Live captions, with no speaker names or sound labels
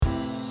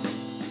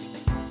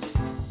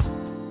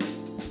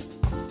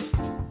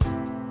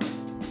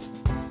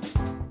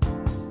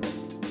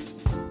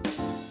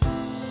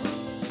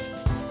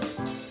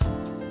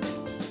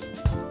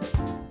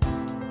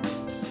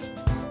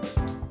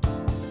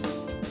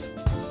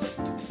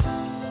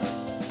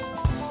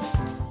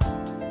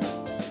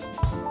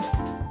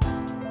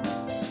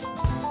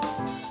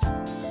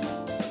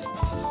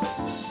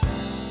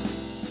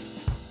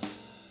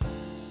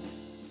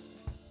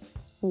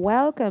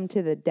Welcome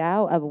to the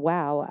Tao of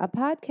Wow, a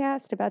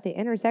podcast about the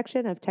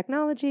intersection of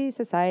technology,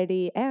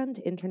 society, and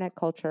internet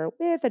culture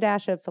with a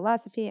dash of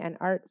philosophy and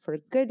art for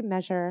good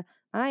measure.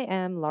 I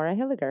am Laura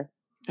Hilliger.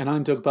 And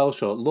I'm Doug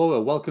Belshaw.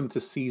 Laura, welcome to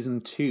season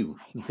 2.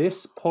 I know.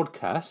 This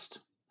podcast,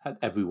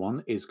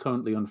 everyone, is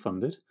currently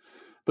unfunded,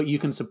 but you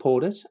can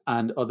support it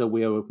and other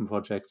We Are Open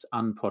projects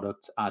and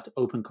products at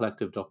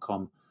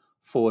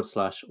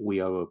opencollective.com/we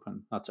are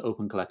open. That's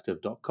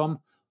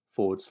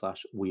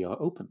opencollective.com/we are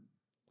open.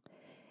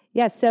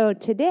 Yes, so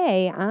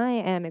today I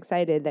am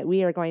excited that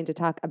we are going to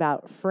talk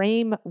about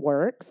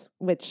frameworks,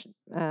 which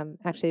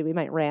actually we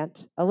might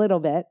rant a little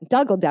bit.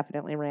 Doug will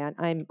definitely rant.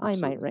 I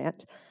might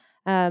rant.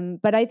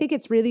 But I think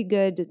it's really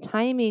good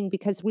timing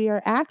because we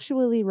are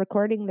actually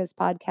recording this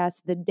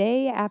podcast the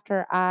day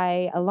after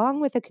I,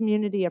 along with a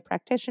community of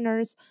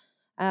practitioners,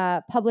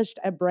 published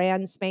a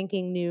brand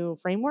spanking new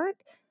framework.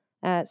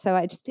 So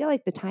I just feel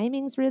like the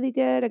timing's really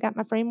good. I got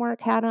my framework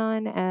hat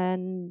on,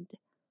 and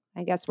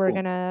I guess we're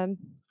Cool. going to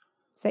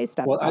say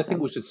stuff Well, I about think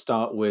them. we should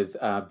start with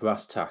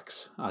brass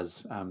tacks,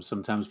 as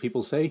sometimes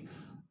people say.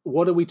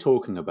 What are we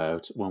talking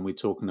about when we're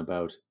talking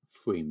about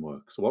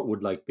frameworks? What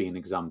would be an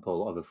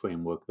example of a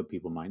framework that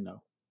people might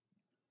know?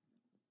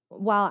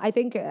 Well, I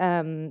think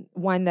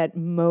one that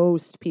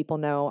most people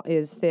know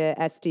is the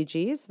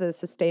SDGs, the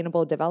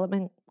Sustainable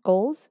Development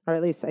Goals, or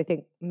at least I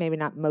think maybe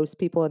not most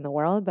people in the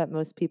world, but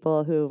most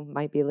people who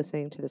might be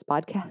listening to this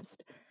podcast.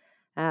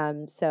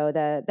 So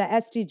the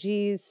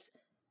SDGs,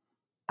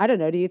 I don't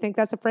know. Do you think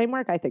that's a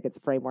framework? I think it's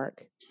a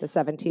framework. The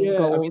 17 Yeah,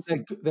 I mean goals.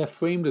 they're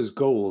framed as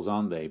goals,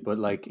 aren't they? But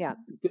Yeah.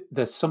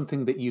 there's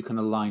something that you can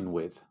align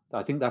with.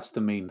 I think that's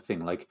the main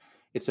thing.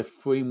 It's a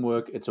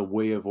framework, it's a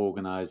way of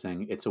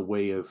organizing, it's a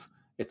way of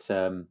it's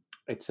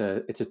it's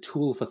a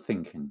tool for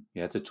thinking.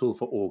 Yeah, it's a tool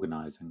for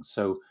organizing.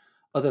 So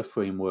other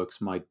frameworks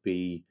might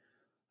be,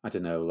 I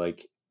don't know,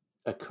 like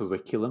a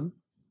curriculum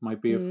might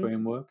be a Mm,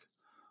 framework,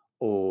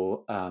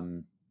 or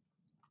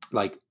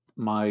like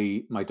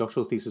my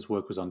doctoral thesis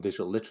work was on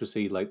digital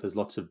literacy. Like there's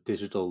lots of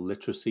digital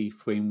literacy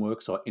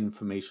frameworks or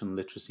information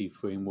literacy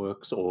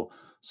frameworks or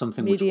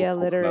something which we'll media talk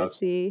about.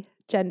 literacy,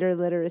 gender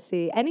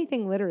literacy,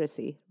 anything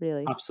literacy,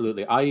 really.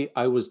 Absolutely.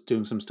 I was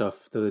doing some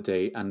stuff the other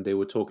day and they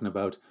were talking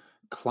about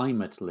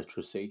climate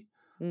literacy.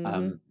 Hmm.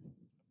 um,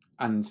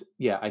 and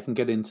yeah, I can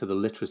get into the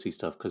literacy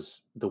stuff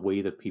because the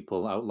way that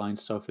people outline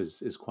stuff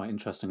is quite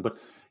interesting. But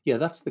yeah,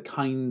 that's the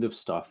kind of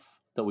stuff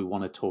that we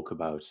want to talk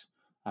about.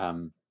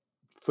 um,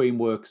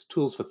 Frameworks,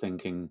 tools for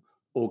thinking,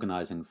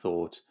 organizing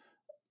thought,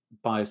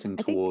 biasing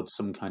I think towards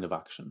some kind of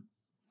action.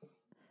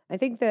 I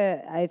think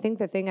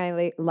the thing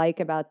I like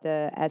about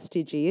the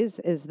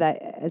SDGs is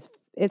that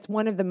it's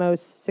one of the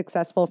most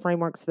successful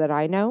frameworks that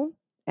I know.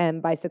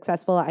 And by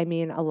successful, I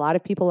mean a lot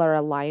of people are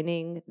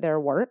aligning their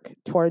work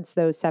towards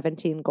those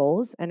 17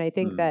 goals. And I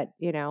think Hmm. that,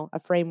 a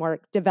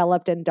framework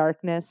developed in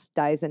darkness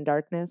dies in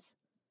darkness.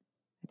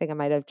 I think I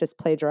might have just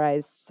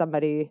plagiarized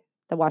somebody,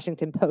 the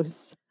Washington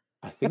Post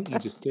I think you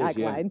just did,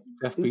 yeah. tagline.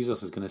 Jeff Oops.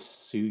 Bezos is going to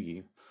sue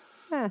you.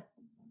 Huh.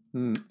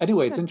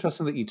 Anyway, it's Huh.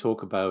 interesting that you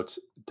talk about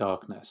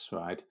darkness,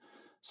 right?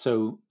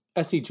 So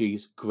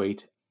SEGs,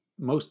 great.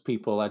 Most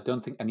people, I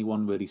don't think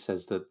anyone really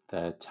says that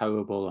they're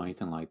terrible or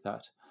anything like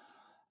that.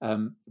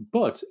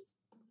 But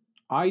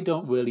I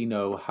don't really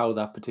know how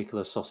that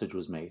particular sausage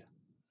was made.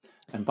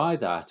 And by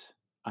that,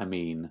 I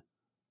mean,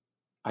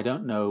 I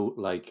don't know,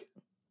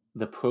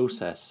 the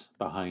process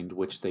behind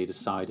which they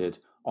decided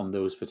on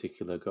those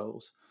particular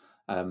goals.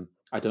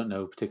 I don't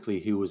know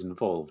particularly who was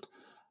involved.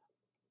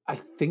 I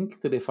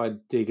think that if I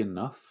dig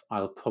enough,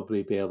 I'll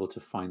probably be able to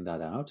find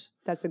that out.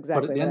 That's But at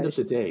exactly the what I end was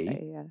of the just going to day,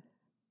 say. Yeah.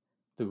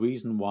 the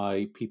reason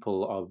why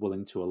people are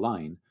willing to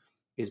align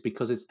is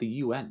because it's the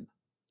UN.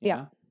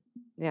 Yeah.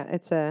 Yeah.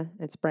 Yeah,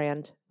 it's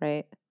brand,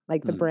 right?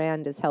 Like the Hmm.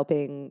 brand is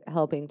helping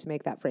to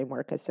make that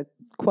framework a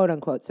quote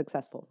unquote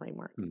successful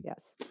framework. Hmm.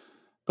 Yes.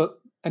 But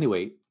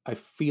anyway, I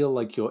feel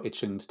like you're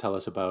itching to tell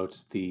us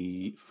about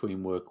the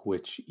framework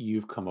which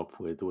you've come up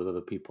with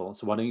other people.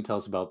 So why don't you tell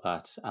us about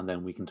that, and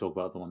then we can talk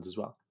about the ones as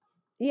well.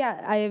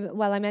 Yeah,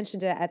 I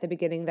mentioned it at the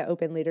beginning, the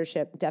open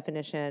leadership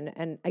definition,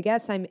 and I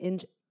guess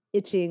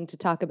itching to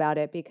talk about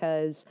it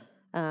because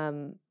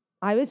um,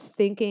 I was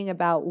thinking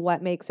about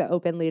what makes an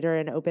open leader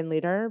an open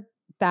leader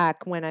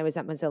back when I was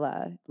at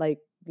Mozilla, like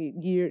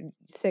year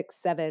 6,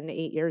 7,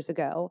 8 years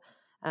ago.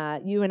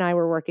 You and I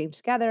were working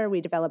together.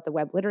 We developed the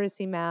web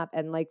literacy map,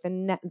 and like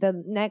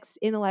the next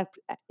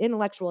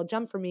intellectual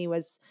jump for me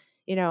was,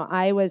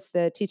 I was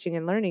the teaching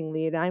and learning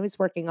lead. And I was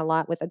working a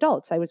lot with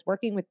adults. I was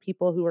working with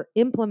people who were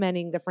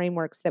implementing the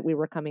frameworks that we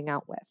were coming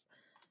out with.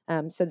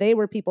 So they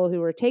were people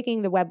who were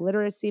taking the web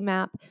literacy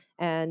map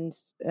and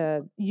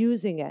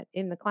using it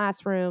in the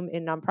classroom,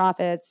 in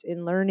nonprofits,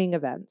 in learning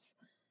events.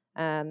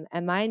 And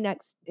my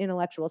next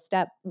intellectual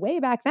step way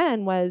back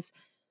then was,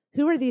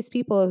 who are these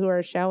people who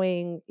are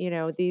showing,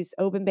 these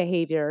open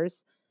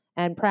behaviors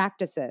and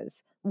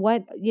practices?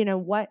 What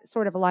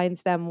sort of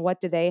aligns them?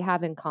 What do they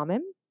have in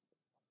common?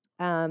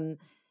 Um,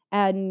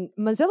 And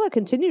Mozilla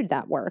continued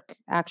that work,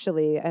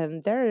 actually.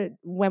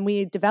 When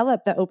we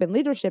developed the open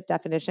leadership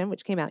definition,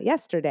 which came out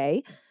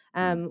yesterday,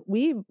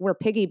 we were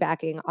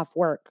piggybacking off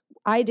work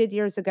I did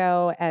years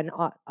ago and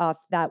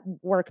off that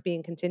work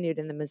being continued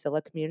in the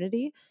Mozilla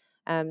community.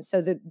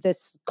 So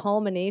this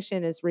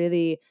culmination is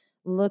really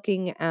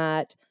looking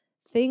at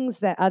things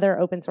that other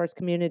open source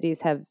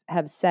communities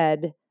have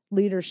said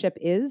leadership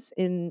is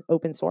in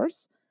open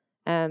source.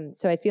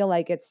 So I feel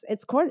like it's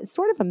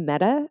sort of a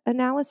meta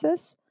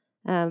analysis,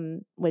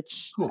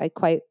 which Cool. I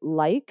quite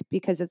like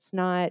because it's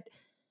not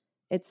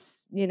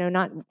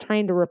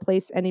trying to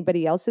replace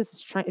anybody else's.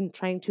 It's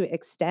trying to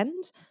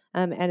extend,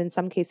 and in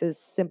some cases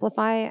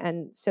simplify.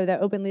 And so the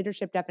open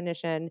leadership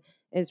definition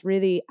is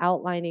really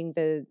outlining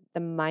the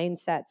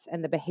mindsets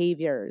and the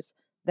behaviors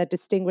that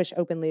distinguish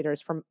open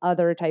leaders from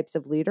other types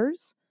of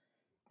leaders.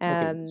 Okay,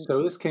 Um,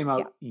 so this came yeah.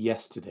 out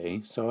yesterday,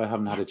 so I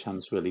haven't had a Yes.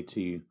 chance really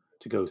to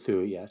go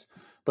through it yet.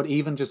 But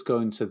even just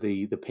going to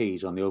the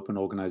page on the Open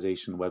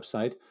Organization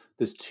website,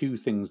 there's two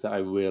things that I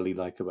really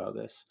like about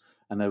this,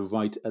 and they're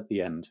right at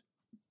the end.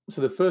 So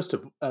the first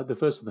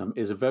of them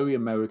is a very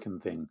American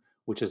thing,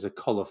 which is a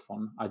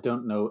colophon. I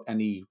don't know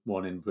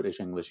anyone in British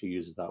English who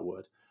uses that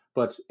word,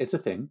 but it's a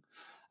thing.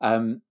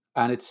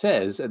 And it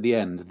says at the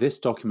end, this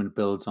document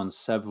builds on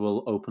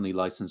several openly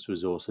licensed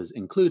resources,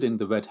 including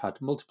the Red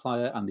Hat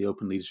Multiplier and the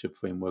Open Leadership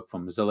Framework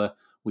from Mozilla.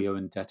 We are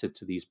indebted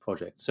to these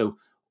projects. So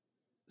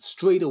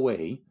straight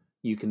away,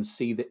 you can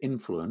see the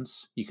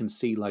influence. You can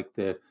see like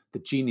the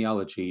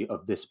genealogy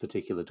of this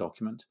particular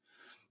document.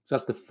 So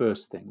that's the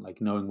first thing,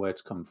 like knowing where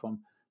it's come from.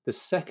 The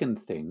second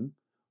thing,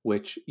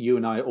 which you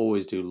and I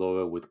always do,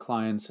 Laura, with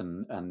clients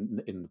and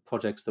in the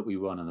projects that we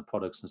run and the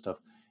products and stuff,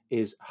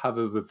 is have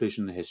a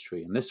revision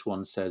history. And this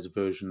one says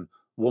version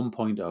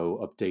 1.0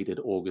 updated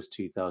August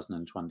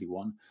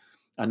 2021.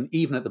 And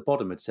even at the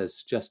bottom, it says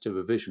suggest a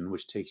revision,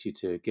 which takes you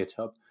to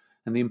GitHub.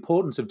 And the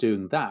importance of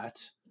doing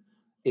that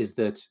is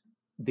that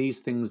these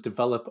things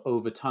develop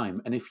over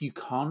time. And if you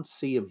can't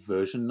see a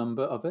version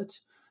number of it,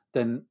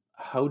 then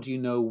how do you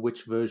know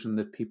which version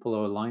that people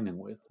are aligning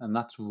with? And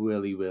that's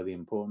really, really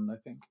important, I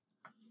think.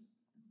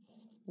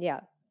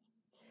 Yeah.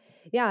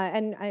 Yeah.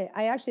 And I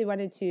actually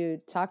wanted to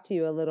talk to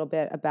you a little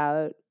bit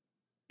about,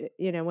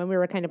 when we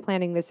were kind of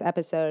planning this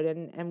episode,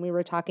 and we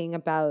were talking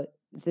about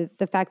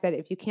the fact that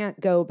if you can't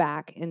go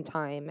back in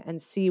time and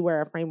see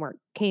where a framework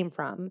came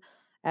from,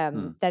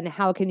 Mm, then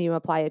how can you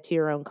apply it to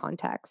your own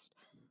context?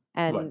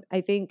 right. And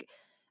I think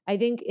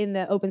in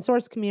the open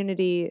source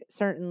community,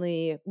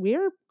 certainly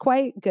we're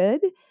quite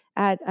good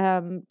at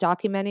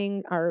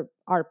documenting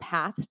our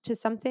path to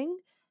something.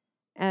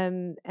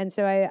 And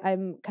so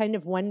I'm kind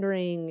of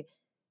wondering,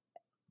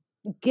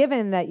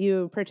 given that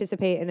you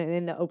participate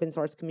in the open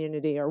source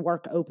community or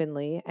work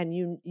openly and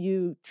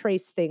you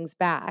trace things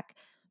back,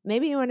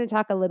 maybe you want to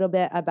talk a little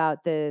bit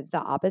about the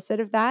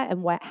opposite of that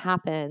and what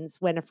happens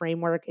when a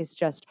framework is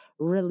just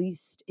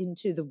released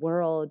into the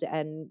world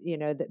and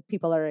that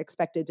people are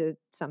expected to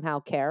somehow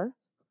care.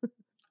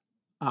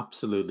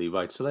 Absolutely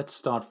right. So let's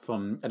start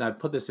from, and I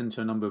put this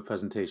into a number of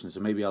presentations,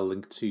 so maybe I'll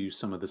link to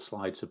some of the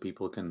slides so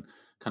people can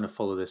kind of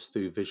follow this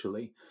through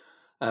visually.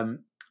 Um,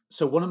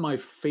 so one of my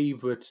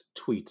favorite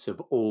tweets of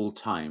all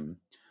time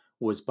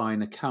was by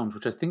an account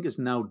which I think is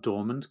now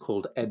dormant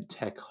called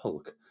EdTech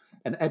Hulk.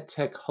 And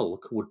EdTech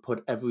Hulk would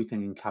put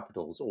everything in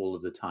capitals all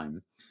of the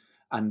time.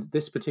 And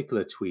this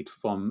particular tweet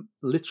from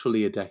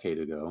literally a decade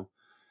ago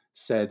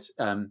said,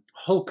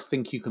 Hulk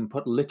think you can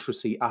put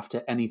literacy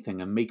after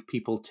anything and make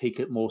people take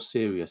it more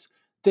serious.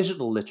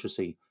 Digital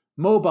literacy,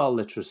 mobile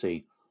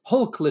literacy,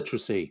 Hulk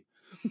literacy.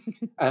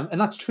 And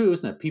that's true,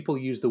 isn't it? People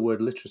use the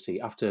word literacy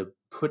after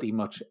pretty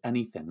much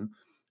anything.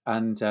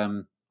 And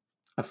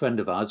a friend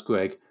of ours,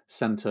 Greg,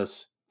 sent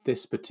us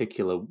this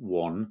particular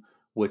one,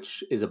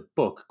 which is a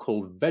book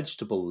called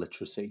Vegetable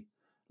Literacy.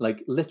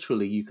 Like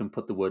literally, you can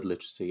put the word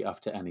literacy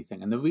after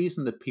anything. And the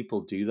reason that people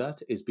do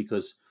that is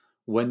because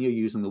when you're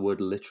using the word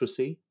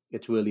literacy,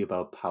 it's really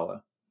about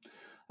power.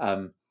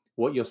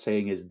 What you're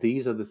saying is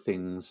these are the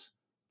things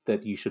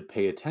that you should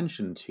pay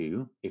attention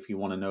to if you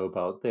want to know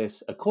about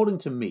this, according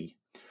to me.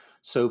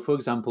 So, for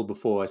example,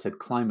 before I said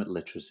climate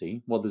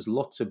literacy, well, there's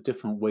lots of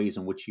different ways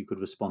in which you could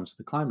respond to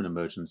the climate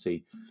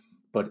emergency.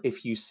 But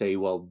if you say,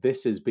 well,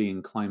 this is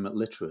being climate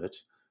literate,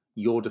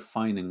 you're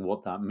defining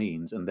what that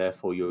means, and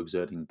therefore you're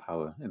exerting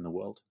power in the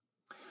world.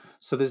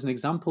 So there's an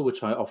example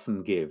which I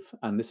often give,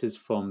 and this is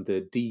from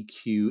the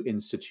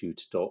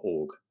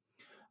dqinstitute.org.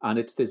 And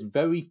it's this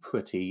very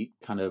pretty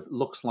kind of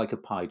looks like a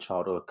pie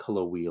chart or a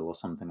color wheel or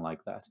something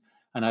like that.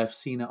 And I've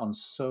seen it on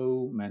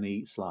so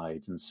many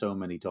slides and so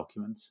many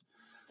documents.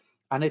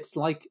 And it's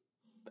like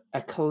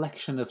a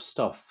collection of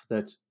stuff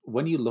that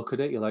when you look at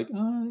it, you're like,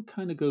 oh, it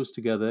kind of goes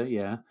together,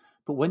 yeah.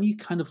 But when you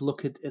kind of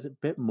look at it a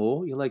bit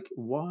more, you're like,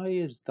 why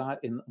is that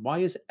in? Why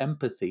is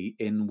empathy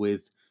in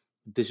with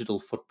digital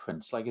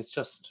footprints? Like it's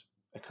just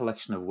a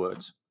collection of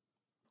words.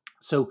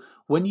 So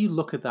when you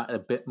look at that a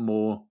bit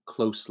more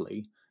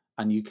closely,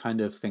 and you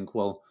kind of think,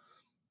 well,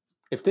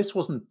 if this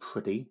wasn't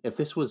pretty, if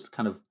this was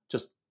kind of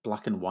just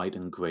black and white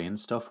and gray and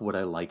stuff, would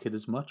I like it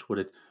as much? Would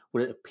it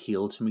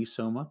appeal to me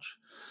so much?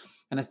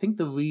 And I think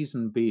the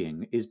reason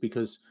being is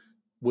because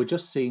we're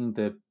just seeing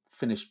the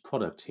finished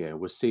product here.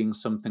 We're seeing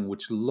something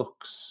which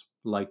looks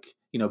like,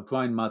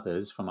 Brian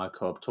Mathers from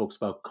iCoop talks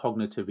about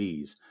cognitive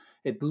ease.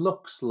 It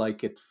looks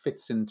like it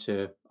fits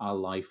into our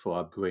life or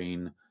our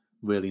brain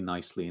really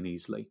nicely and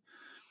easily.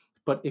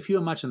 But if you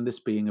imagine this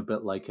being a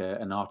bit like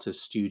an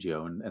artist's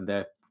studio, and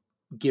they're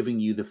giving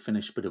you the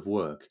finished bit of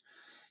work,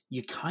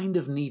 you kind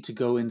of need to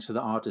go into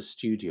the artist's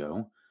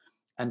studio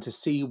and to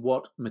see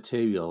what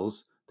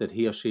materials that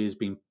he or she has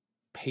been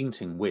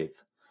painting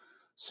with.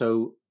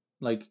 So,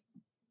 like,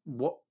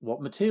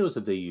 what materials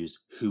have they used?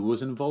 Who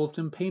was involved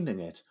in painting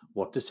it?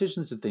 What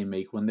decisions did they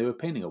make when they were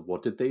painting it?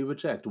 What did they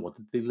reject? What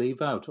did they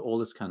leave out? All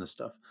this kind of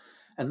stuff.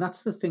 And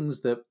that's the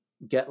things that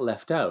get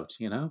left out,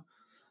 Um,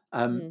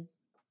 Mm.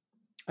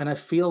 and I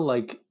feel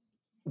like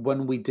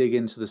when we dig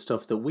into the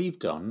stuff that we've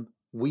done,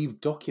 we've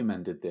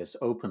documented this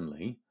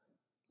openly,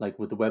 like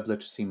with the web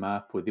literacy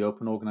map, with the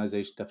open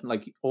organization, definitely,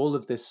 like all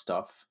of this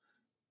stuff.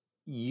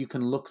 You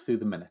can look through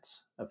the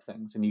minutes of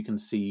things and you can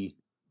see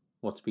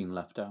what's been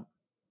left out.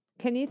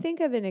 Can you think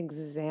of an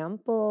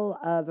example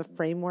of a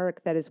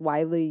framework that is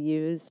widely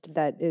used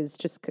that is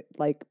just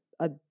like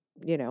a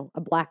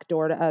black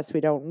door to us? We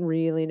don't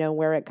really know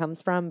where it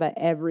comes from, but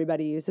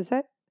everybody uses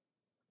it.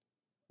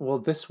 Well,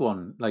 this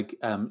one,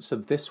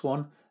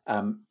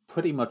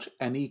 pretty much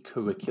any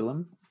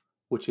curriculum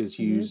which is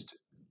Hmm. used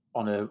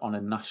on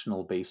a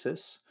national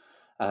basis,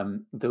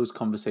 those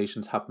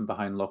conversations happen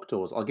behind locked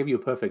doors. I'll give you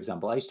a perfect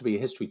example. I used to be a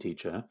history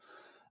teacher,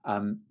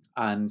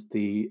 and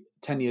the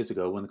 10 years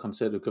ago, when the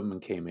Conservative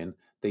government came in,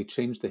 they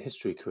changed the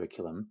history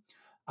curriculum,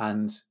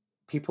 and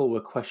people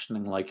were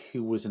questioning like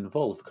who was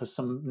involved because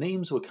some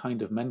names were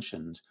kind of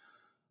mentioned,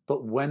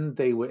 but when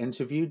they were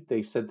interviewed,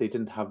 they said they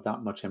didn't have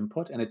that much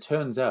input, and it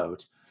turns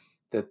out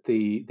that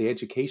the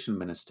education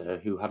minister,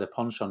 who had a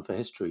penchant for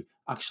history,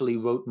 actually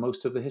wrote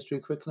most of the history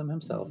curriculum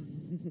himself.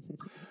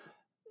 Yeah.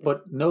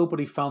 But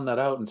nobody found that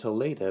out until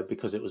later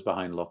because it was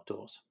behind locked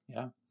doors.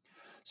 Yeah.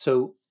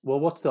 So, well,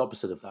 what's the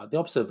opposite of that? The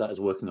opposite of that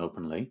is working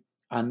openly.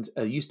 And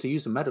used to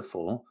use a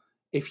metaphor.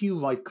 If you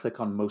right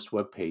click on most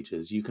web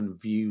pages, you can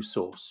view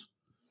source,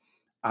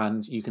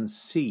 and you can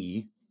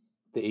see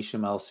the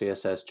HTML,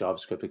 CSS,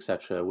 JavaScript,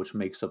 etc., which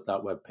makes up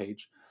that web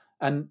page.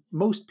 And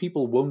most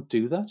people won't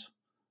do that,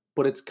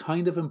 but it's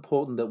kind of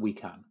important that we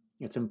can.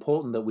 It's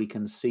important that we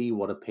can see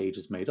what a page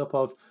is made up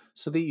of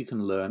so that you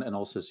can learn, and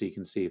also so you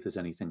can see if there's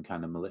anything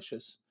kind of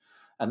malicious.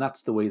 And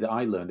that's the way that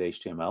I learned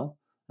HTML.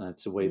 And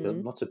it's a way that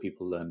Mhm. lots of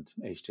people learned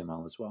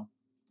HTML as well.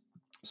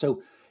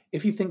 So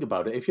if you think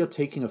about it, if you're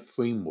taking a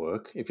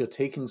framework, if you're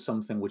taking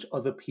something which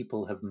other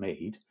people have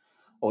made,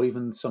 or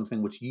even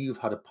something which you've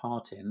had a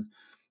part in,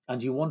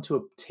 and you want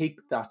to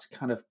take that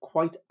kind of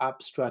quite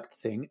abstract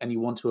thing and you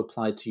want to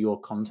apply it to your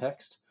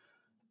context,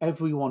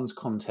 everyone's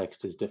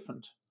context is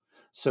different.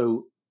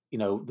 So,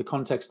 the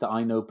context that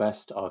I know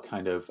best are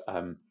kind of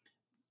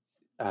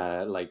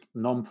like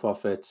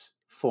non-profits,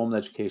 formal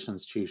education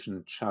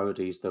institutions,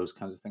 charities, those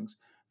kinds of things.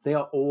 They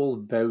are all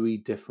very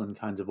different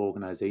kinds of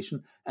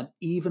organization. And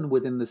even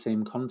within the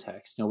same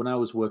context, when I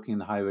was working in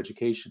higher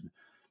education,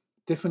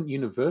 different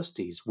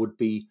universities would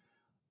be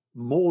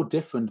more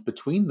different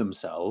between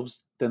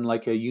themselves than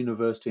like a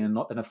university and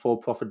not in a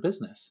for-profit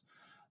business.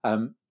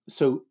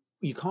 So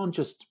you can't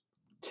just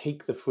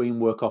take the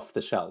framework off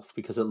the shelf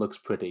because it looks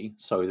pretty.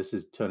 Sorry, this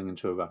is turning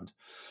into a rant.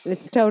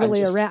 It's And totally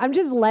just around. I'm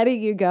just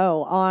letting you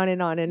go on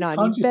and on and you on.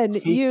 can't You've just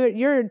been take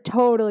you're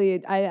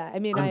totally. I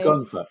mean I'm I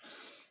going for it.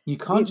 You you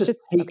can't just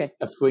just okay. take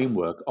a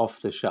framework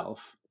off the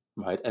shelf,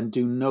 right, and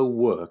do no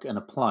work and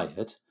apply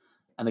it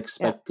and Yeah.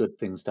 expect good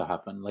things to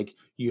happen. Like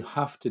you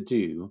have to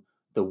do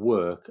the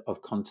work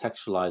of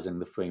contextualizing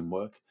the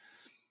framework.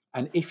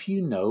 And if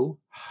you know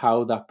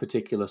how that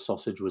particular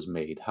sausage was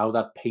made, how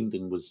that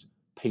painting was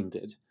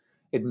painted,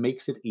 it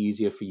makes it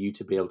easier for you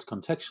to be able to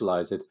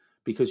contextualize it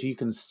because you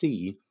can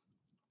see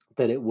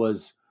that it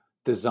was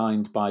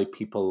designed by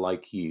people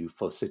like you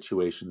for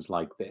situations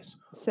like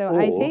this. So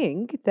I Or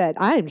think that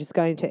I'm just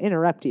going to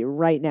interrupt you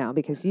right now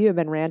because you have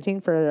been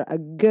ranting for a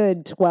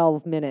good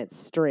 12 minutes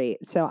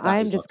straight. So that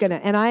I'm is not just going true.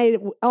 to,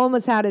 and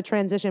almost had a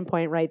transition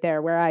point right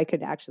there where I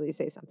could actually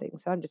say something.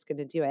 So I'm just going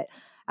to do it.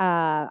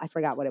 I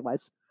forgot what it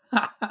was.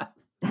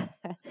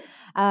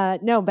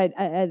 No, but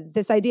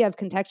this idea of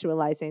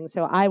contextualizing.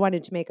 So I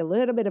wanted to make a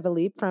little bit of a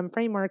leap from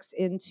frameworks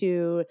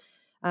into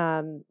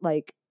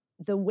like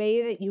the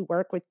way that you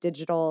work with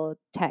digital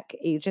tech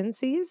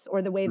agencies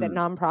or the way that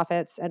Mm,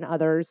 nonprofits and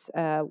others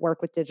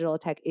work with digital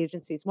tech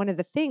agencies. One of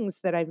the things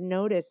that I've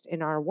noticed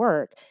in our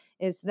work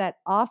is that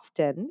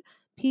often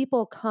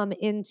people come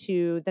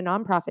into the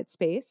nonprofit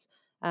space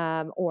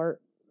or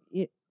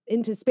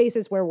into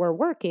spaces where we're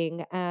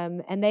working,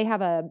 and they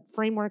have a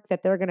framework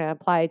that they're going to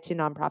apply to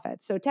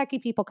nonprofits. So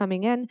techie people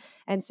coming in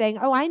and saying,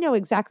 "Oh, I know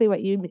exactly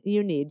what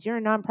you need. You're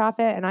a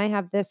nonprofit, and I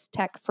have this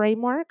tech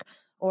framework."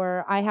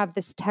 or I have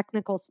this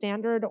technical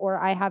standard, or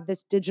I have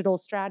this digital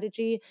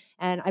strategy,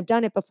 and I've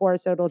done it before,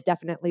 so it'll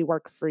definitely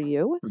work for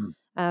you. Mm.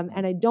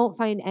 And I don't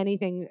find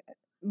anything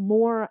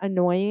more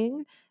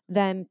annoying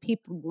than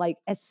people, like,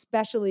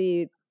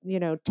 especially,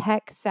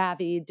 tech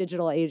savvy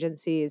digital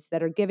agencies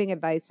that are giving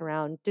advice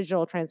around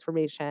digital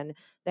transformation,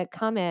 that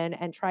come in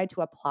and try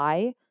to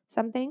apply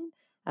something,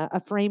 a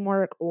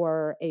framework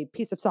or a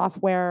piece of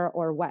software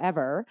or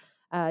whatever,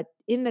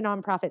 in the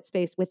nonprofit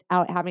space,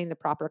 without having the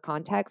proper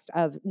context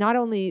of not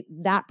only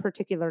that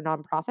particular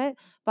nonprofit,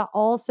 but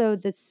also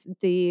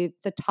the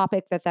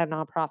topic that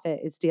nonprofit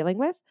is dealing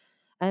with.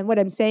 And what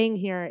I'm saying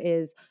here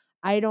is,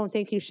 I don't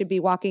think you should be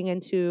walking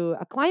into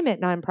a climate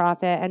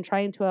nonprofit and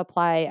trying to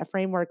apply a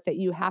framework that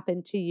you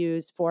happen to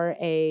use for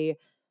I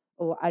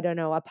don't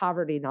know, a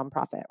poverty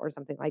nonprofit or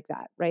something like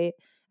that, right?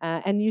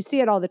 And you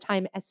see it all the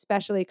time,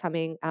 especially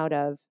coming out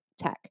of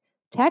tech.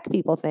 Tech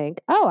people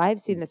think, oh, I've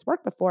seen this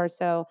work before,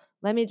 so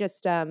let me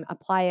just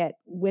apply it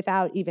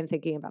without even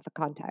thinking about the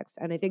context.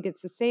 And I think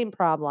it's the same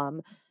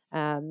problem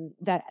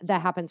that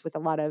happens with a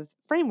lot of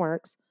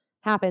frameworks,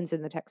 happens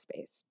in the tech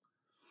space.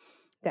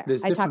 There,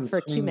 There's I talked different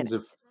for 2 kinds of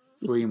minutes.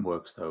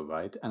 frameworks, though,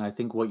 right? And I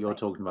think what you're Right.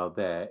 talking about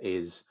there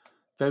is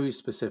very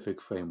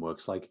specific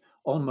frameworks, like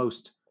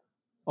almost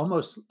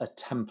a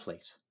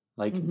template.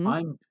 Like Mm-hmm.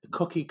 I'm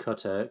cookie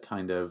cutter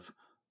kind of,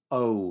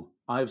 oh,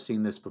 I've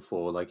seen this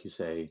before, like you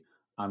say,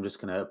 I'm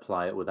just going to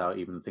apply it without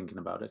even thinking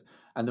about it.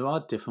 And there are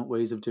different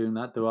ways of doing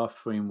that. There are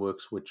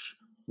frameworks which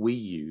we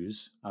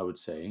use, I would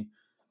say,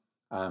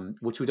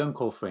 which we don't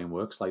call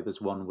frameworks. Like there's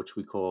one which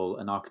we call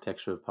an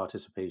architecture of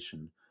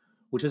participation,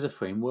 which is a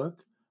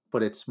framework,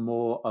 but it's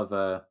more of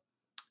a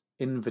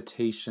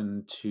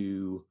invitation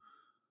to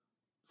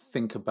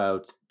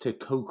to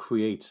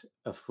co-create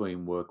a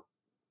framework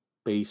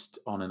based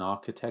on an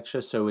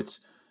architecture. So it's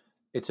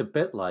a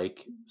bit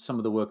like some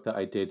of the work that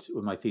I did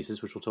with my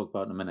thesis, which we'll talk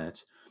about in a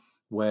minute,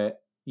 where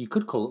you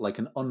could call it like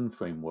an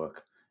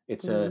unframework.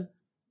 It's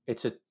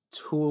Mm-hmm. a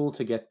tool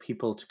to get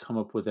people to come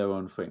up with their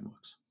own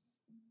frameworks.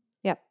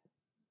 Yep.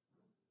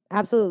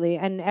 Absolutely.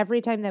 And every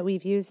time that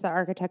we've used the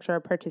architecture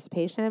of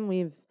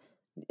participation,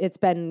 it's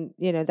been,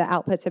 the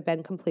outputs have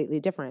been completely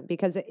different,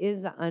 because it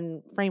is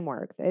a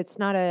framework. It's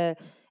not a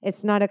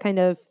kind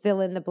of fill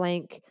in the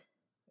blank.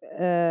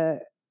 Uh,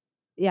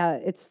 yeah,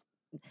 it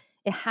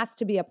has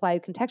to be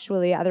applied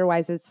contextually.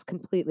 Otherwise it's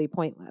completely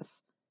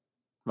pointless.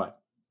 Right.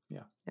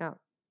 Yeah. Yeah.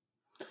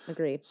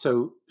 Agree.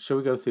 So, shall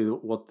we go through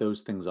what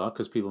those things are?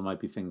 Because people might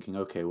be thinking,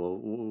 okay, well,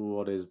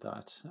 what is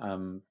that?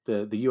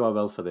 The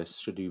URL for this,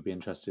 should you be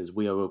interested, is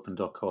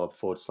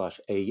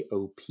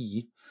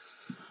weareopen.coop/AOP.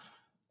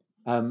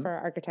 For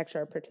architecture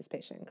of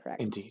participation,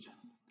 correct. Indeed.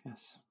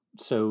 Yes.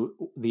 So,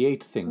 the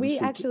 8 things We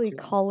should. actually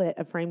call it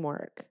a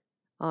framework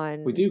We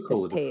on do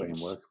call this it a page.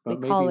 framework, We but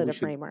maybe call it we a should.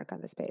 framework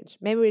on this page.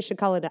 Maybe we should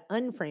call it an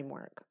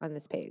unframework on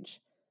this page.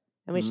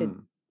 And we should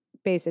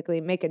basically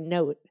make a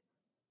note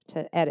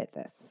to edit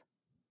this.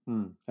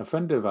 A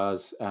friend of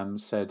ours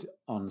said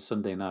on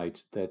Sunday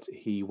night that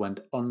he went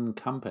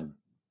uncamping.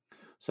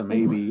 So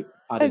maybe Is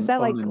adding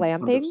that like in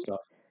front of glamping?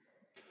 stuff.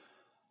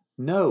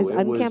 No, Is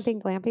it was uncamping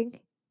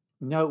glamping?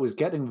 No, it was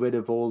getting rid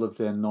of all of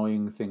the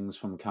annoying things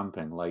from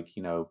camping, like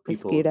people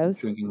Mosquitoes?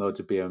 drinking loads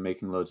of beer and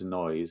making loads of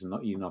noise, and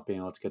not being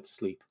able to get to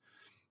sleep.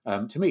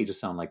 To me, it just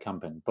sounded like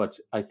camping. But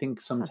I think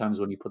Huh. sometimes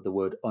when you put the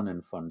word "un"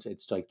 in front,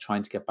 it's like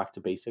trying to get back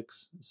to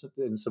basics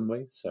in some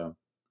way. So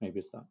maybe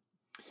it's that.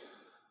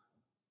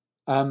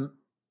 So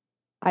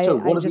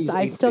what are these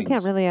I 8 still can't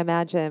things? really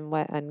imagine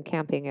what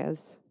uncamping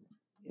is.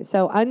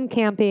 So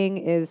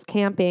uncamping is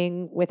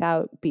camping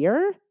without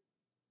beer?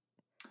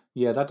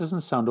 Yeah, that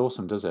doesn't sound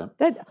awesome, does it?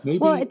 Well, it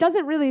Maybe.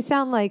 doesn't really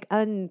sound like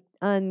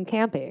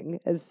uncamping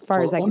as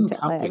far as Well, I can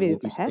tell. I uncamping mean, would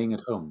be staying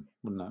at home,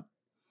 wouldn't it?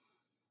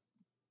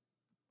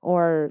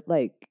 or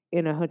like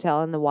in a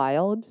hotel in the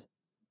wild,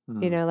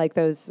 Hmm. like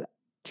those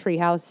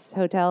treehouse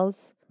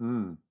hotels.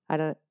 Hmm. I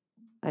don't.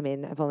 I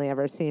mean, I've only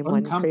ever seen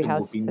one Uncamping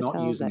would be treehouse not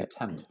hotel, using a but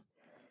tent.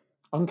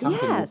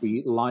 Uncamping would be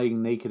yes,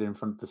 lying naked in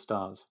front of the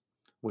stars,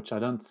 which I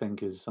don't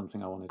think is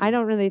something I want to I do.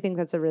 don't really think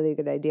that's a really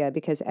good idea,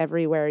 because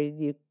everywhere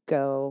you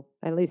go,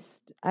 at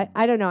least Mm.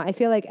 I don't know. I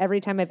feel like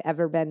every time I've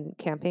ever been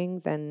camping,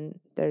 then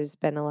there's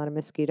been a lot of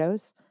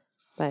mosquitoes,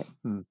 but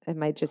Mm. it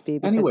might just be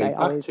because Anyway, I back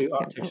always to camp.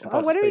 architecture and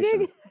Oh, what are we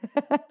doing?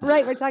 participation.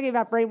 Right, we're talking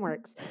about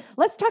frameworks.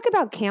 Let's talk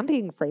about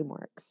camping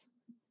frameworks.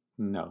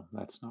 No,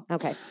 that's not.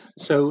 Okay.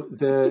 So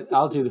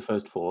I'll do the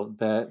first 4.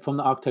 From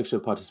the architecture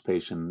of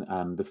participation,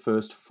 the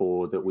first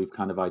 4 that we've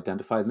kind of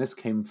identified, and this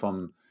came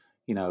from,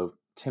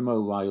 Tim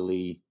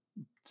O'Reilly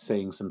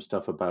saying some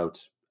stuff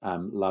about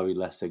Larry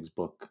Lessig's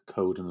book,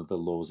 Code and Other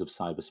Laws of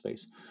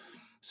Cyberspace.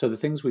 So the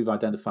things we've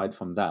identified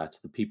from that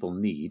people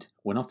need,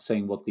 we're not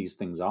saying what these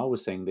things are, we're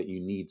saying that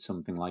you need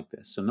something like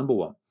this. So number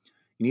 1,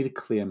 you need a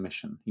clear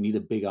mission. You need a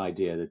big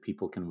idea that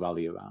people can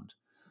rally around.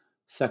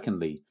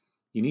 Secondly,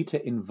 you need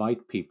to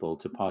invite people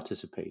to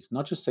participate.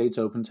 Not just say it's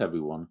open to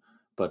everyone,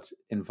 but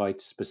invite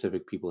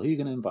specific people. Who are you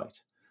going to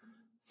invite?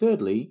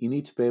 Thirdly, you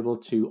need to be able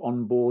to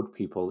onboard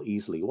people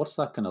easily. What's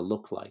that going to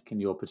look like in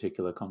your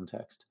particular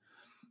context?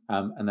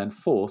 And then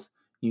fourth,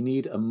 you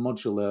need a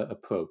modular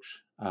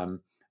approach.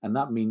 And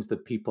that means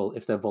that people,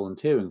 if they're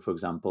volunteering, for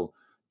example,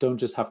 don't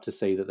just have to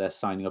say that they're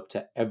signing up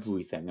to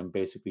everything and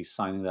basically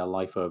signing their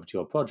life over to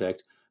your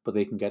project, but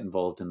they can get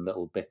involved in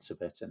little bits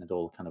of it and it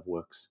all kind of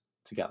works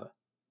together.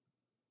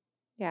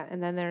 Yeah,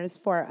 and then there's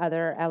 4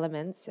 other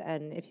elements.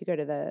 And if you go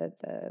to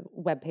the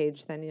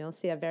webpage, then you'll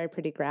see a very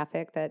pretty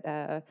graphic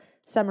that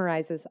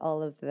summarizes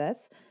all of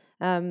this.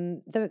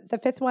 The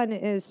fifth one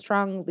is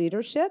strong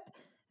leadership,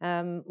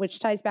 which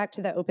ties back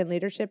to the open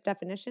leadership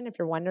definition. If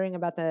you're wondering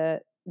about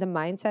the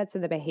mindsets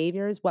and the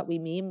behaviors, what we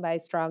mean by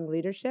strong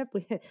leadership,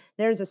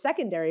 there's a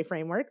secondary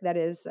framework that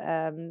is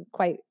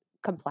quite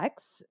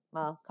complex.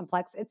 Well,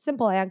 complex. It's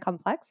simple and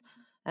complex.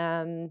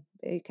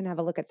 You can have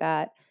a look at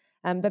that.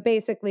 But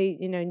basically,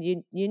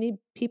 you need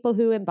people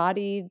who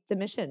embody the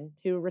mission,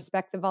 who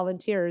respect the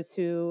volunteers,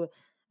 who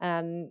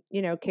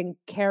can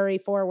carry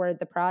forward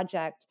the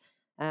project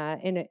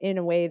in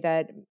a way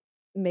that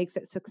makes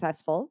it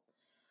successful.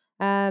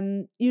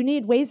 You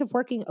need ways of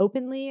working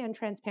openly and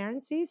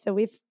transparency. So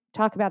we've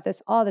talked about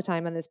this all the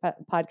time on this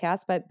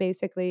podcast, but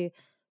basically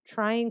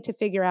trying to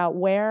figure out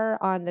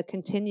where on the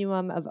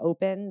continuum of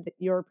open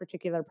your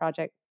particular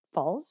project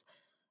falls.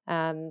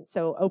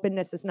 So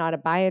openness is not a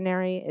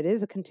binary, it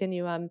is a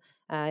continuum.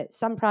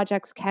 Some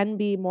projects can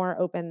be more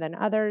open than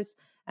others,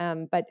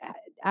 but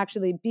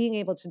actually being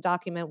able to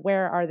document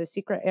where are the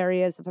secret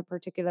areas of a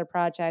particular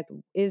project,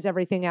 is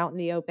everything out in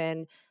the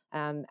open,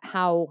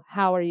 how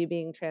are you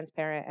being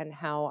transparent, and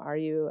how are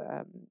you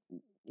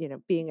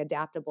being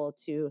adaptable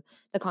to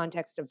the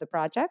context of the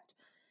project.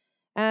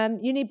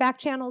 You need back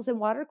channels and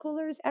water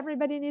coolers.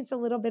 Everybody needs a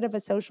little bit of a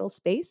social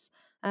space.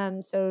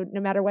 So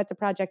no matter what the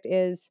project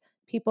is,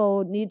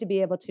 people need to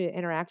be able to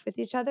interact with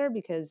each other,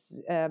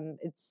 because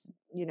it's,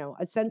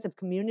 a sense of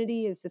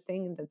community is the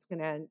thing that's going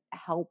to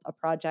help a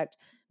project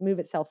move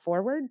itself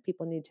forward.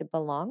 People need to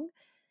belong.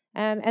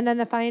 And then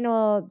the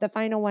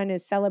final one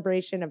is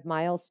celebration of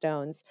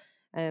milestones.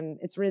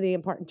 It's really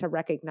important to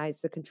recognize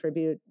the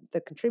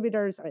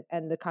contributors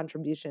and the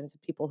contributions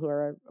of people who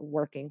are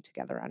working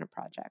together on a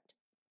project.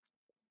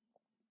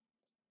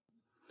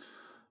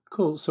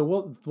 Cool.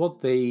 So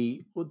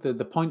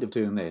the point of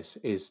doing this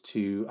is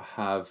to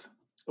have,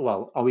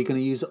 well, are we going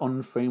to use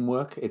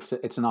unframework?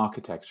 It's an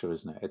architecture,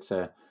 isn't it?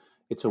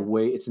 It's a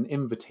way, it's an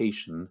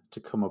invitation to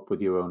come up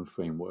with your own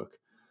framework.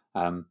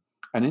 And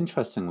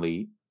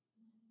interestingly,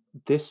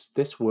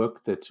 this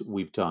work that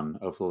we've done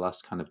over the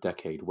last kind of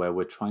decade, where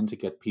we're trying to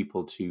get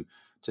people to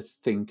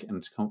think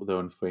and to come up with their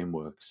own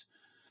frameworks,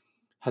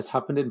 has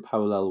happened in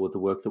parallel with the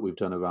work that we've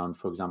done around,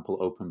 for example,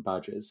 open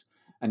badges.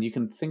 And you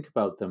can think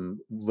about them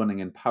running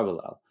in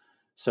parallel.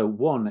 So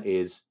one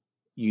is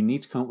you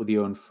need to come up with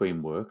your own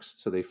frameworks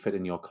so they fit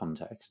in your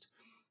context.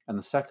 And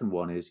the second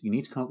one is you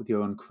need to come up with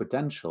your own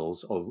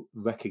credentials or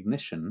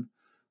recognition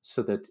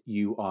so that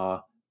you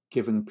are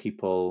giving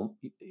people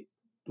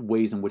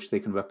ways in which they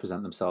can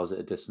represent themselves at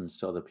a distance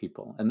to other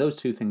people. And those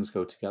two things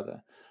go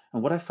together.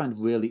 And what I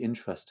find really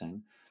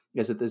interesting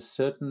is that there's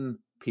certain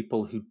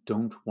people who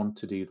don't want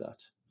to do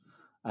that.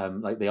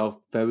 Like they are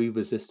very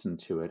resistant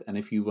to it. And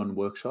if you run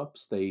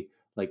workshops, they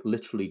like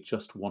literally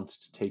just want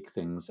to take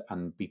things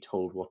and be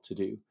told what to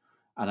do.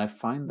 And I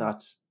find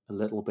that a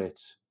little bit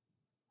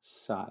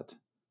sad.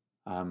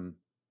 And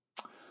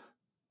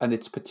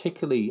it's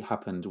particularly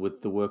happened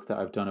with the work that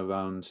I've done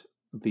around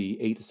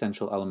the 8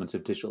 essential elements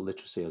of digital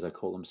literacy, as I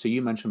call them. So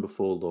you mentioned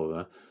before,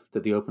 Laura,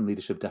 that the open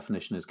leadership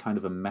definition is kind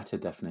of a meta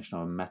definition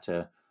or a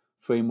meta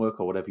framework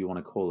or whatever you want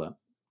to call it.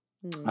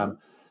 Mm-hmm.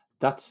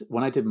 That's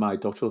when I did my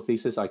doctoral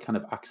thesis, I kind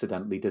of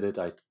accidentally did it.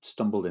 I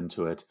stumbled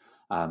into it,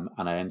 and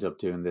I ended up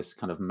doing this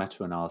kind of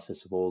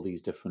meta-analysis of all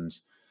these different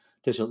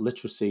digital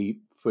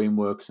literacy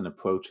frameworks and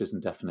approaches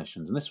and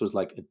definitions. And this was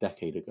like a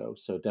decade ago,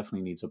 so it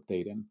definitely needs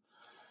updating.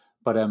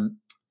 But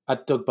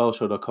at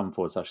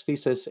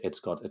dougbelshaw.com/thesis, it's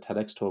got a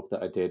TEDx talk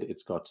that I did.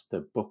 It's got the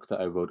book that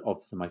I wrote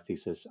of my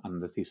thesis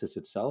and the thesis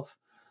itself.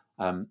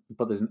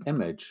 But there's an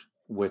image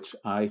which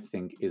I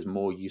think is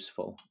more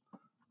useful.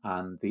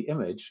 And the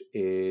image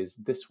is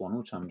this one,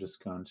 which I'm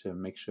just going to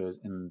make sure is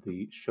in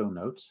the show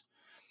notes.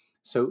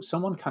 So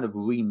someone kind of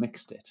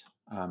remixed it.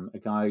 A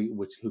guy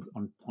who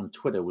on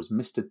Twitter was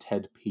Mr.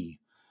 Ted P.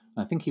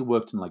 And I think he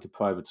worked in like a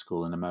private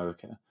school in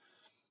America.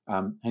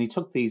 And he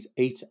took these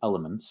 8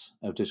 elements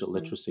of digital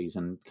literacies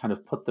and kind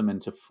of put them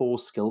into 4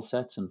 skill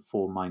sets and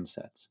 4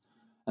 mindsets.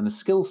 And the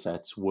skill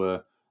sets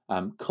were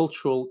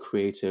cultural,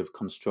 creative,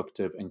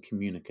 constructive, and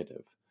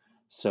communicative.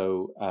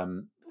 So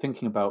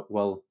thinking about,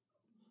 well,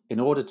 in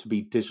order to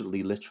be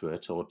digitally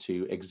literate or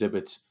to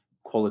exhibit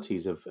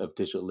qualities of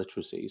digital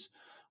literacies,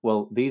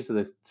 well, these are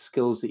the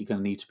skills that you're going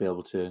to need to be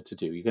able to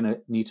do. You're going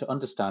to need to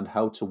understand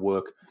how to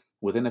work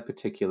within a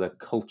particular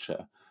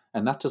culture.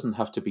 And that doesn't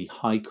have to be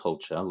high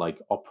culture like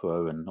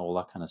opera and all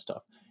that kind of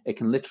stuff. It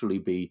can literally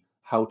be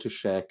how to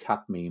share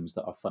cat memes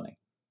that are funny.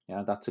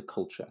 Yeah, that's a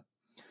culture.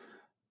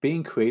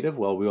 Being creative,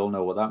 well, we all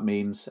know what that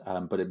means,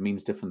 but it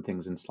means different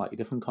things in slightly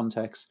different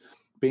contexts.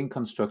 Being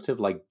constructive,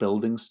 like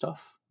building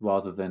stuff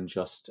rather than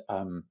just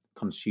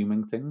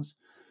consuming things.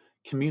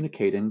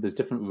 Communicating, there's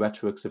different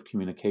rhetorics of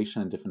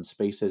communication in different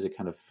spaces. It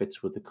kind of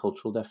fits with the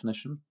cultural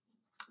definition.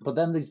 But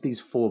then there's these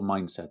four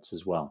mindsets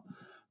as well.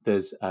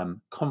 There's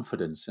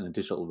confidence in a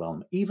digital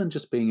realm. Even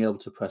just being able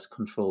to press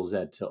Control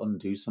Z to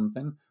undo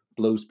something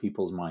blows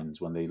people's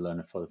minds when they learn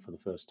it for the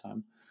first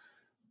time.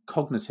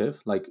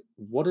 Cognitive, like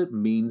what it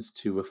means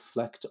to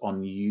reflect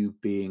on you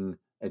being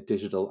a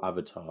digital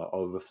avatar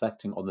or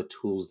reflecting on the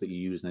tools that you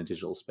use in a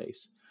digital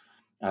space.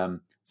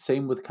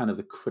 Same with kind of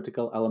the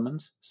critical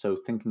element. So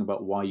thinking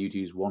about why you'd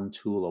use one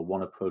tool or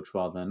one approach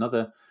rather than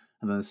another.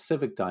 And then the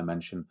civic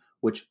dimension,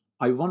 which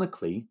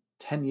ironically,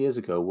 10 years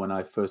ago when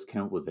I first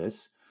came up with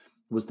this,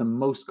 was the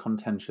most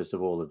contentious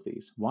of all of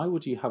these. Why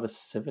would you have a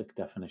civic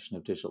definition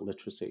of digital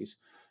literacies?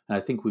 And I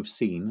think we've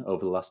seen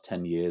over the last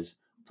 10 years,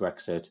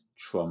 Brexit,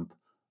 Trump,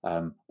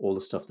 all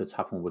the stuff that's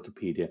happened with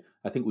Wikipedia.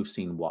 I think we've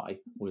seen why.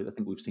 I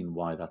think we've seen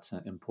why that's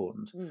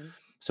important.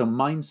 So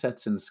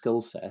mindsets and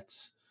skill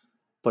sets.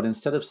 But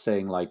instead of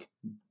saying, like,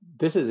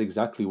 this is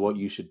exactly what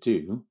you should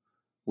do,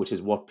 which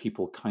is what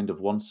people kind of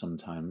want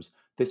sometimes,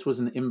 this was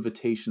an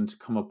invitation to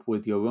come up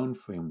with your own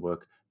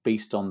framework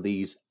based on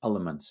these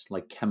elements,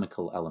 like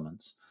chemical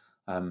elements.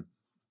 And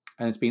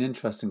it's been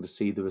interesting to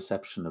see the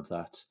reception of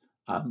that,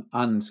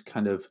 and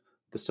kind of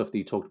the stuff that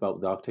you talked about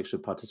with the architecture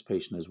of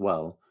participation as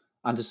well,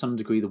 and to some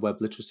degree the web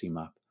literacy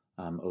map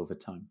over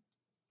time.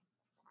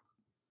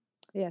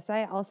 Yes,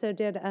 I also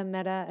did a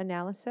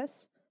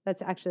meta-analysis.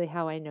 That's actually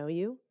how I know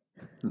you.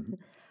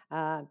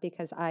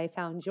 Because I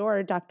found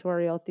your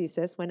doctoral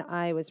thesis when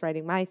I was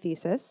writing my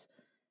thesis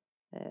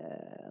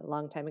a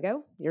long time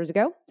ago, years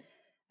ago.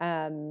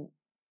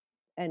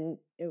 And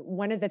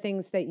one of the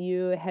things that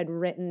you had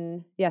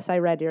written, yes, I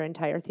read your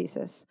entire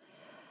thesis.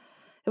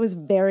 It was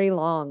very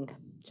long,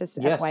 just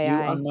Yes, you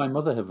FYI. and my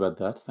mother have read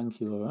that. Thank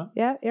you, Laura.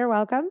 Yeah, you're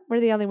welcome. We're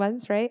the only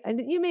ones, right?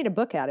 And you made a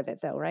book out of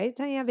it, though, right?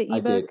 Don't you have an I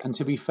did, ebook? and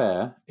to be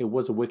fair, it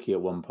was a wiki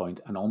at one point,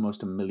 and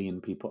almost a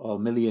million people, or a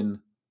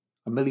million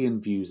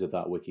views of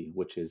that wiki,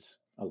 which is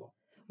a lot.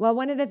 Well,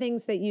 one of the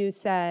things that you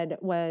said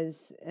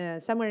was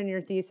somewhere in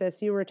your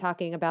thesis, you were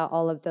talking about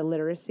all of the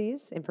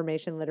literacies: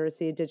 information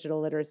literacy,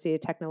 digital literacy,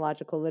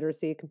 technological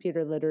literacy,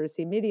 computer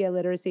literacy, media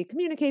literacy,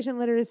 communication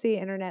literacy,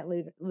 internet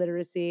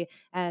literacy,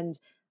 and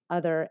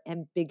other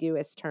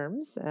ambiguous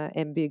terms.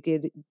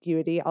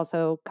 Ambiguity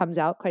also comes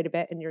out quite a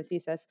bit in your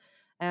thesis.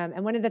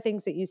 And one of the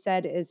things that you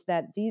said is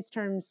that these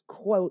terms,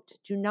 quote,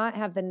 do not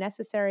have the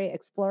necessary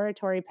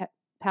exploratory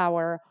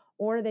power,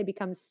 or they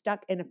become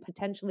stuck in a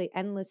potentially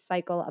endless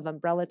cycle of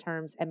umbrella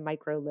terms and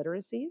micro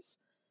literacies.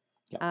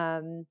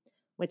 Yeah.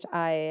 Which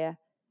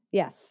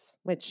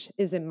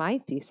is in my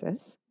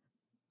thesis.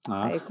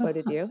 I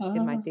quoted you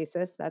in my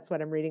thesis. That's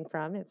what I'm reading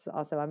from. It's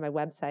also on my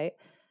website.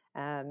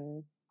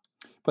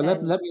 But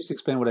let me just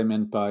explain what I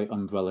meant by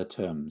umbrella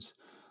terms.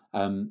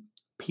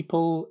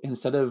 People,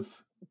 instead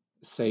of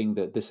saying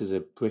that this is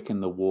a brick in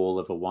the wall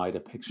of a wider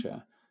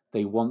picture,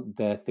 they want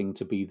their thing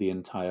to be the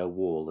entire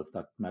wall, if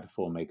that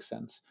metaphor makes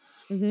sense.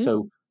 Mm-hmm.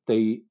 So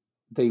they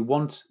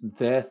want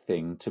their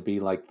thing to be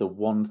like the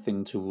one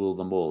thing to rule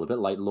them all, a bit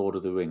like Lord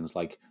of the Rings,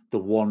 like the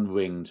one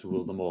ring to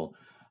rule them all.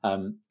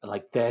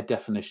 Like their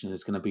definition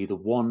is going to be the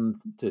one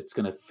that's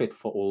going to fit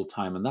for all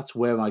time. And that's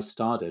where I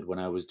started when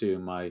I was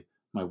doing my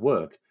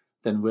work,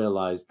 then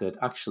realized that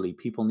actually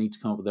people need to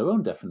come up with their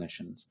own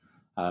definitions,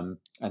 and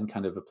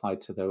kind of apply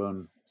to their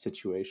own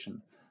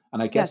situation.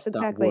 And I guess Yes, that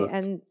exactly. work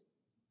And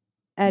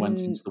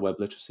went into the web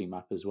literacy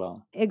map as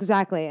well.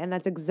 exactly, and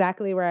that's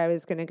exactly where I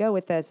was going to go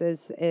with this.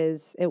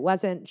 Is it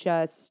wasn't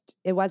just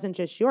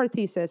your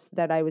thesis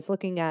that I was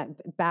looking at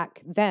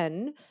back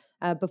then,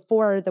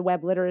 before the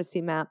web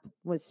literacy map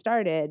was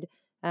started.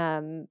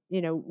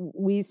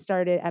 We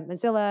started at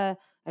Mozilla.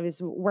 I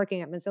was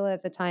working at Mozilla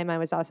at the time. I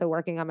was also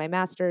working on my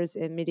master's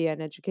in media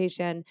and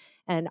education,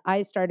 and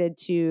I started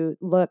to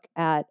look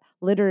at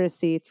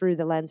literacy through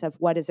the lens of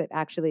what does it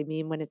actually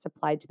mean when it's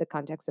applied to the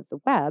context of the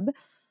web.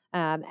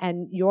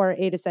 And your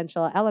 8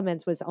 essential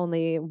elements was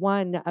only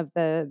one of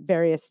the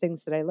various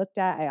things that I looked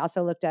at. I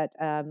also looked at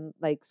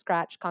like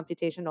Scratch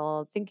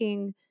computational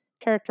thinking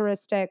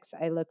characteristics.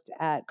 I looked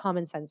at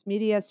common sense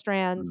media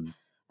strands.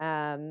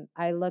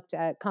 I looked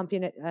at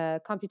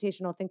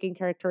computational thinking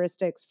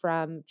characteristics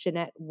from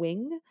Jeanette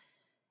Wing,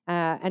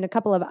 and a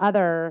couple of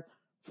other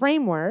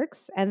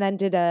frameworks, and then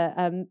did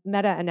a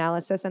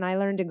meta-analysis. And I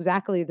learned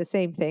exactly the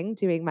same thing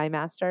doing my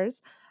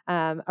master's,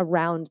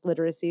 around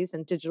literacies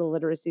and digital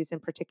literacies in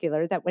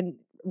particular, that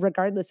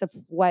regardless of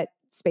what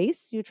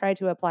space you try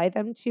to apply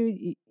them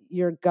to,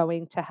 you're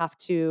going to have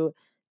to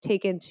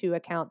take into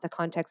account the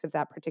context of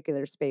that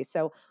particular space.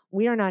 So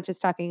we are not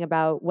just talking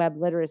about web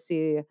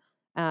literacy,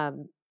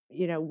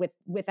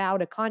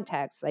 without a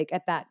context. Like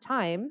at that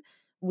time,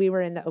 we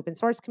were in the open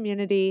source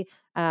community,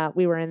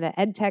 we were in the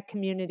ed tech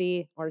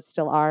community, or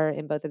still are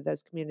in both of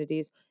those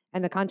communities.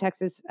 And the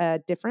context is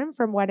different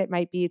from what it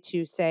might be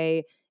to,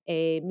 say,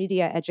 a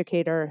media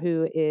educator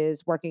who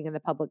is working in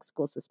the public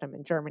school system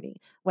in Germany.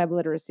 Web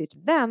literacy to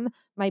them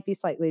might be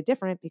slightly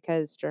different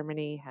because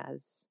Germany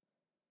has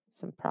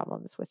some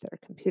problems with their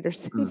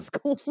computers in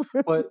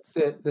Mm. Well,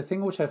 schoolrooms. the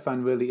thing which I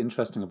find really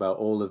interesting about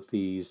all of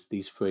these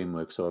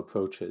frameworks or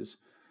approaches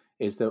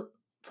is that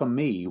for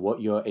me,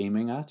 what you're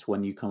aiming at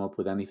when you come up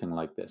with anything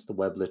like this, the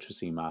web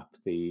literacy map,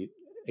 the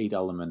 8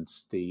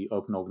 elements, the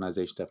open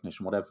organization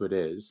definition, whatever it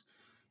is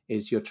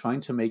you're trying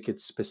to make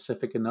it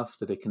specific enough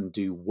that it can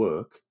do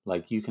work.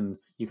 Like you can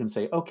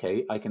say,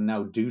 okay, I can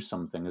now do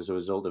something as a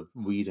result of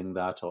reading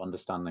that or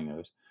understanding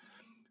it,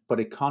 but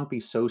it can't be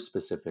so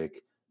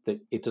specific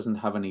that it doesn't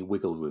have any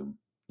wiggle room.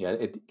 Yeah,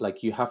 it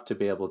like you have to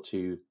be able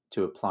to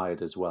apply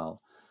it as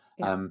well.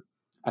 Yeah. Um,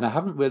 and I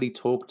haven't really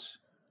talked,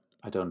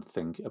 I don't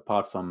think,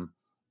 apart from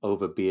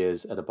over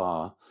beers at a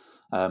bar,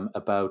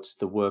 about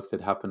the work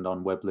that happened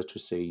on web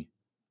literacy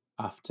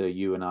after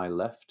you and I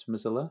left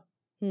Mozilla.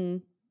 Hmm.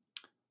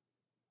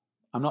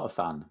 I'm not a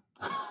fan.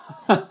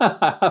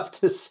 I have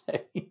to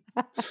say,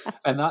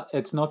 and that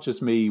it's not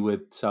just me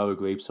with sour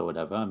grapes or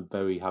whatever. I'm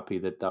very happy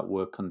that that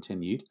work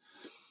continued.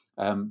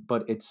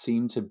 But it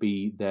seemed to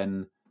be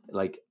then,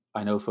 like,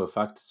 I know for a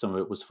fact some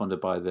of it was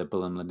funded by the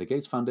Bill and Melinda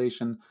Gates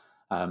Foundation,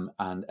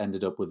 and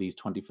ended up with these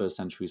 21st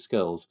century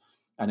skills.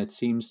 And it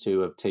seems to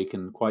have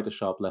taken quite a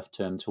sharp left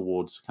turn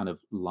towards kind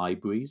of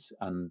libraries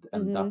and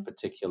Hmm. that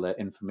particular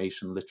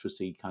information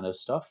literacy kind of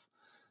stuff.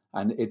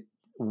 And it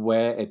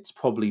where it's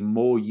probably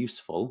more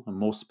useful and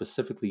more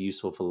specifically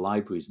useful for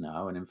libraries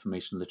now and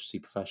information literacy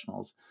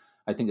professionals,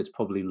 I think it's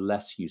probably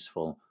less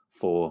useful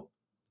for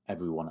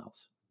everyone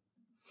else.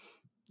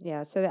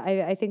 Yeah, so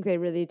I think they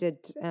really did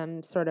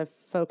sort of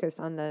focus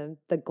on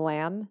the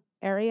glam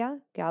area,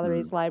 Mm,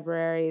 galleries,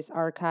 libraries,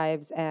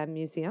 archives, and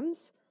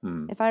museums,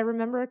 mm, if I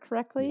remember yeah,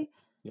 correctly.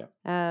 yeah,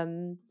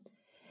 Um,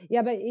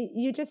 yeah, but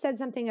you just said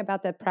something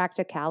about the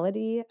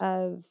practicality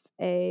of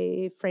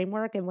a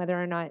framework and whether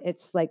or not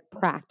it's like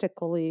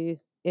practically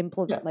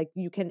implement, yeah. like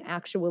you can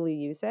actually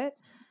use it.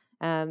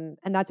 And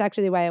that's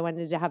actually why I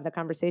wanted to have the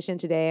conversation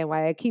today and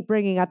why I keep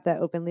bringing up the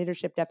open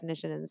leadership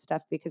definition and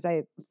stuff, because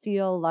I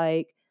feel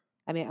like,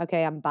 I mean,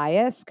 okay, I'm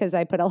biased because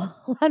I put a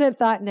lot of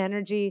thought and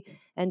energy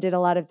and did a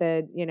lot of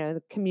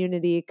the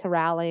community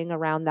corralling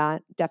around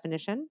that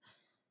definition.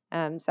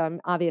 So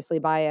I'm obviously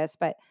biased,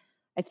 but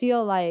I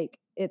feel like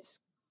it's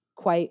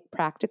quite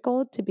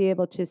practical to be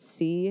able to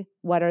see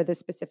what are the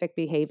specific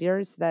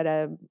behaviors that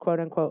a quote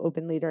unquote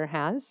open leader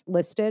has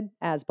listed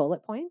as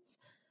bullet points.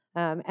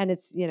 And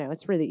it's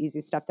really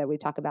easy stuff that we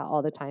talk about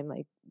all the time,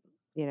 like,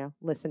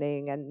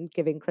 listening and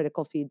giving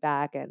critical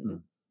feedback and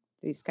Mm.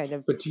 these kind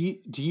of, But do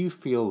you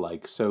feel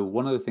like, so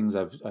one of the things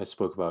I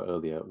spoke about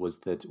earlier was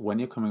that when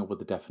you're coming up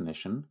with a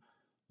definition,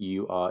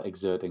 you are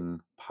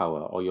exerting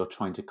power or you're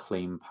trying to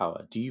claim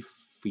power. Do you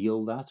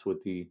feel that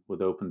with the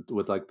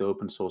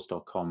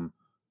opensource.com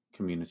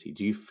community?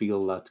 Do you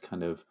feel that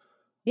kind of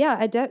yeah,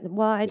 I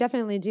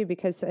definitely do,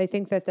 because I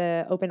think that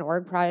the Open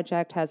Org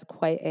project has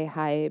quite a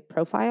high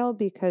profile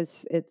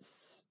because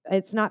it's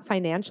not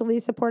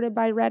financially supported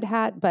by Red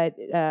Hat, but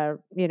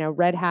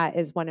Red Hat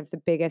is one of the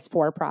biggest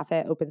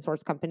for-profit open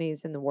source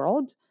companies in the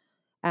world.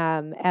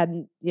 And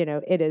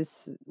it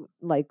is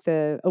like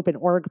the Open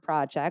Org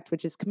project,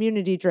 which is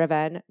community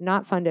driven,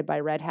 not funded by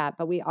Red Hat,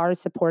 but we are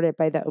supported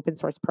by the Open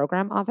Source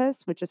Program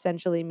Office, which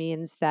essentially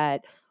means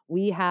that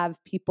we have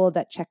people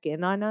that check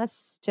in on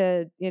us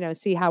to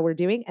see how we're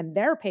doing, and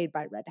they're paid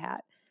by Red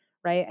Hat,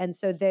 right? And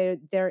so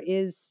there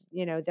is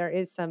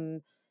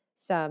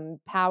some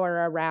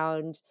power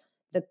around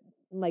the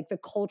like the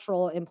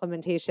cultural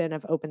implementation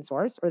of open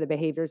source or the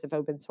behaviors of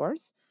open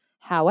source.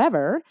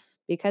 However,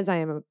 because I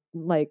am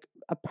like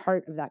a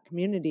part of that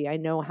community, I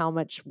know how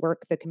much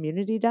work the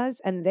community does,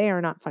 and they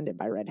are not funded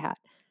by Red Hat,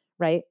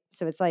 right?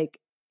 So it's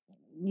like,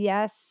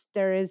 yes,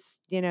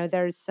 there's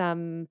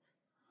some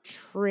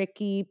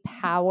tricky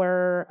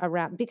power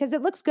around, because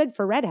it looks good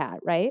for Red Hat,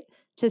 right?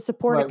 To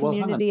support a right? Well,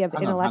 hang on, community of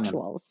hang on.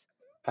 intellectuals.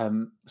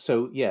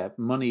 So yeah,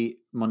 money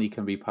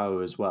can be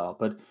power as well.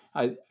 But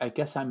I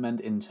guess I meant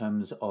in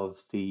terms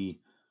of the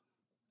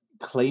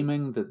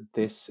claiming that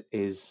this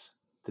is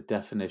the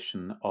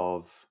definition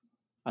of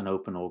an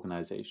open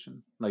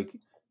organization. Like,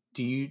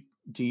 do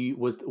you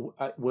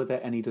were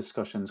there any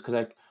discussions?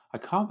 Because I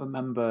can't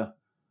remember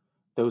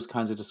those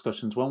kinds of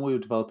discussions when we were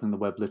developing the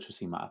web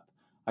literacy map.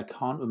 I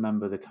can't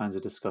remember the kinds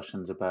of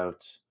discussions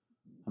about,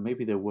 or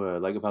maybe there were,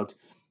 like about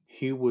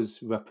who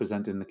was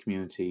represented in the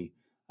community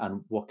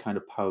and what kind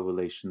of power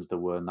relations there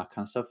were and that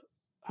kind of stuff.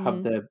 Have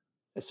Mhm. there,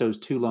 so it's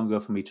too long ago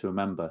for me to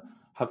remember,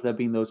 have there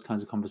been those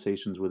kinds of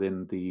conversations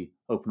within the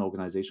open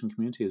organization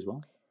community as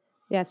well?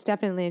 Yes,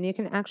 definitely. And you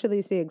can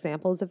actually see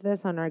examples of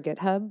this on our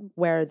GitHub,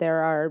 where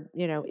there are,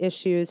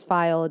 issues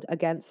filed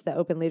against the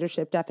open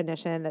leadership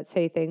definition that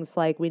say things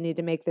like, we need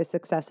to make this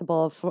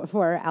accessible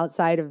for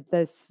outside of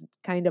this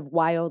kind of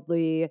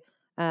wildly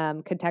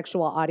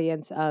contextual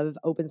audience of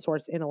open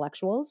source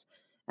intellectuals.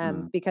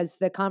 Mm, Because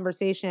the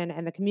conversation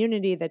and the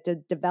community that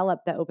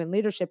developed the open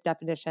leadership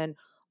definition,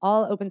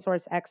 all open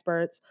source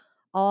experts,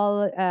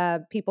 all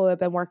people who have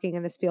been working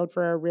in this field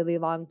for a really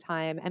long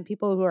time, and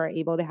people who are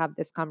able to have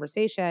this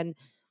conversation,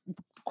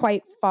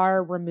 quite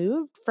far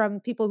removed from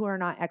people who are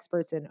not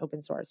experts in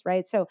open source,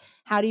 right? So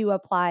how do you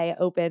apply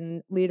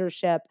open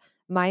leadership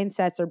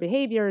mindsets or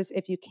behaviors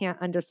if you can't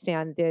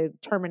understand the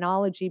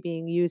terminology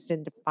being used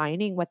in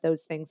defining what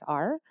those things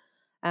are?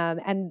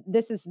 And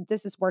this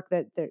is work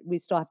that we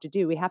still have to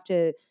do. We have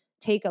to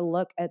take a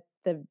look at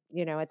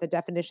at the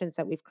definitions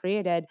that we've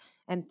created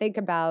and think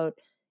about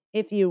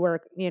if you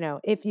were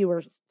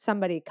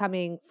somebody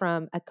coming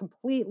from a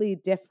completely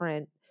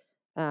different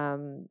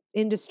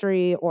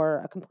industry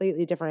or a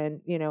completely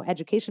different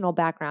educational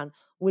background,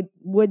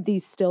 would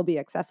these still be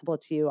accessible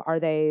to you? Are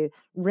they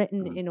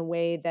written Mhm. in a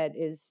way that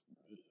is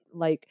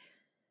like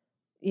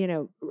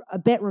a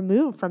bit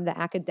removed from the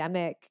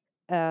academic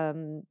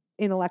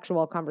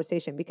intellectual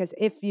conversation? Because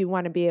if you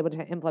want to be able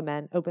to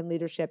implement open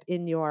leadership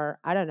in your,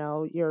 I don't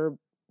know, your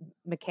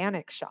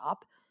mechanic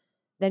shop,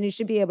 then you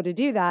should be able to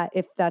do that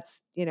if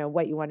that's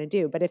what you want to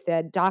do. But if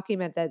the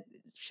document that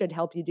should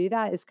help you do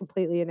that is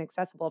completely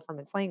inaccessible from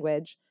its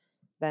language,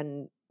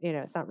 then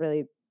it's not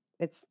really,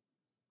 it's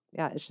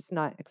yeah, it's just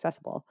not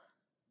accessible.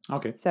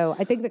 Okay. So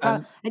I think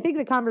Um, I think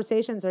the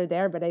conversations are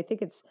there, but I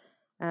think it's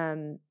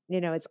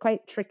it's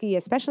quite tricky,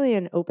 especially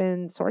in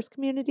open source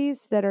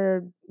communities that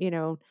are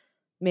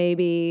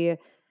maybe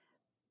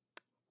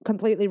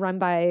completely run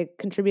by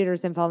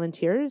contributors and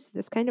volunteers.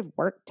 This kind of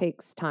work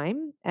takes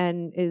time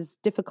and is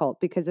difficult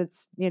because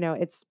it's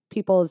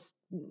people's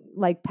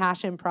like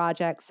passion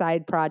project,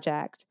 side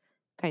project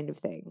kind of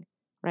thing,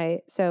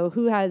 right? So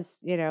who has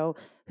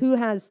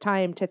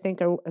time to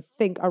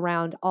think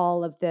around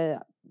all of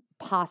the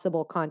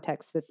possible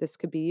contexts that this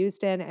could be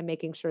used in, and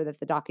making sure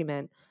that the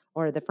document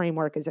or the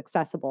framework is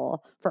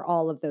accessible for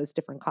all of those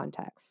different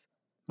contexts.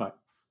 right,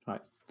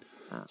 right.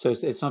 Uh, So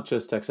it's not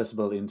just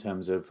accessibility in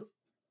terms of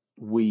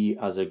we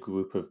as a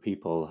group of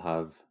people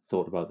have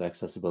thought about the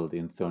accessibility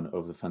and thrown it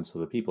over the fence for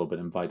the people, but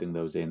inviting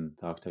those in,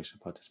 the architecture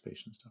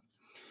participation stuff.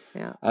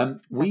 yeah,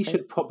 We exactly.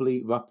 should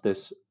probably wrap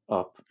this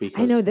up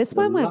I know because this the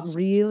one went last,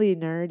 really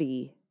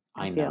nerdy,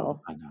 I I know,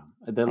 feel. I know,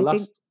 the I think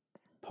last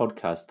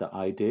podcast that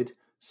I did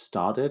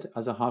started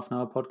as a half an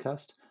hour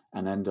podcast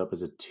and ended up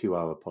as a 2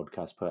 hour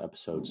podcast per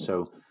episode.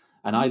 So,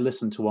 and I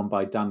listened to one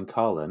by Dan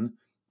Carlin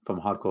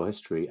from Hardcore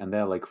History, and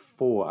they're like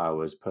 4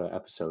 hours per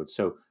episode.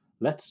 So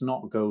let's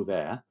not go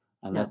there,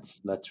 and no.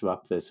 let's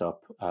wrap this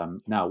up.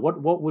 Now,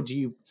 what would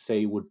you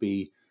say would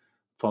be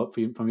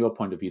from your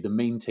point of view the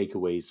main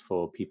takeaways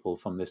for people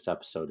from this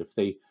episode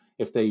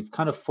if they've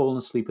kind of fallen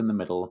asleep in the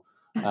middle,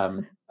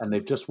 and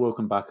they've just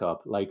woken back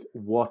up, like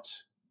what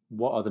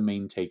are the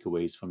main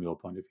takeaways from your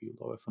point of view,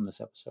 Laura, from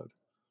this episode?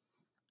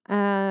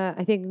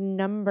 I think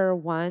number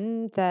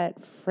one,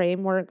 that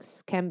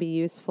frameworks can be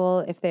useful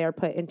if they are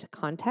put into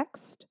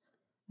context,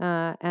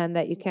 and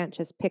that you can't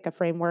just pick a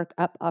framework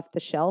up off the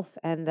shelf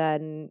and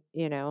then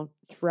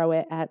throw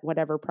it at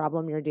whatever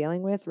problem you're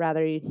dealing with.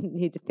 Rather, you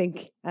need to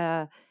think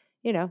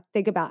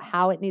about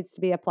how it needs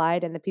to be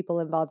applied and the people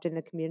involved in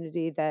the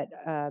community that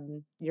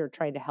you're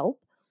trying to help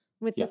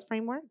with Yeah, this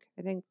framework.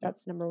 I think yeah,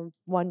 that's number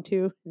one,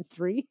 two, and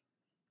three.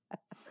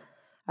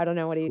 I don't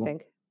know. What do you cool.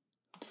 think?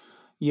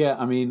 Yeah,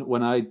 I mean,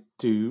 when I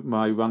do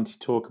my ranty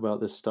talk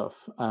about this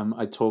stuff,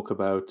 I talk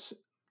about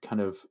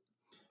kind of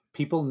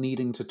people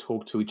needing to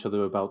talk to each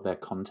other about their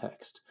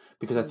context,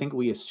 because I Mm, think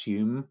we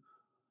assume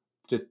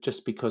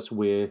just because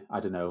we're, I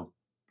don't know,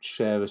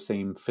 share the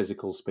same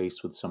physical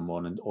space with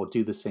someone, and or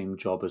do the same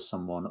job as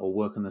someone or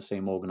work in the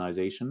same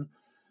organization,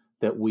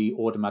 that we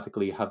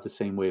automatically have the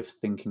same way of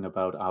thinking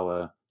about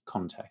our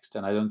context.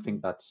 And I don't think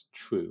mm, that's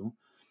true.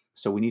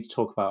 So we need to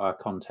talk about our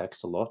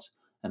context a lot.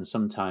 And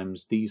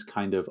sometimes these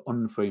kind of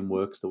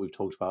unframeworks that we've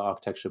talked about,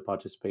 architecture,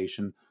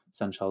 participation,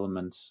 essential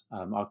elements,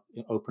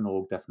 open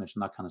org definition,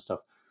 that kind of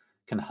stuff,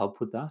 can help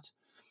with that.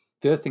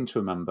 The other thing to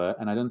remember,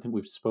 and I don't think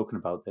we've spoken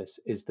about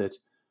this, is that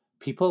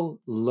people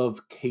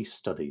love case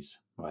studies,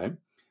 right?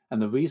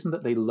 And the reason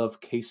that they love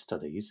case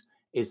studies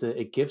is that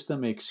it gives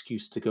them an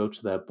excuse to go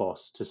to their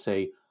boss to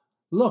say,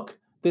 look,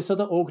 this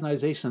other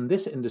organization in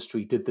this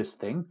industry did this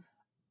thing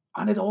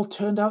and it all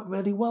turned out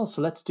really well.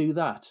 So let's do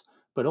that.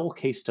 But all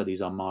case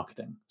studies are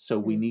marketing. So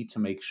we mm. need to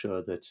make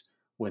sure that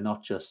we're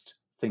not just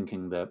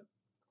thinking that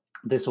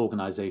this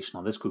organization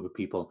or this group of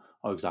people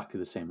are exactly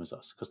the same as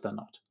us, because they're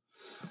not.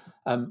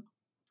 Um,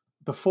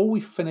 Before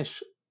we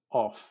finish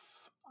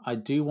off, I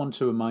do want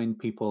to remind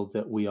people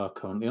that we are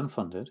currently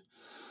unfunded,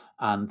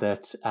 and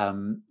that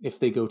if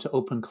they go to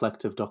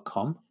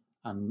opencollective.com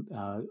and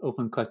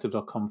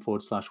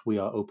opencollective.com/we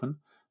are open,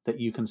 that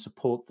you can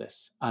support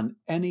this. And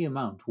any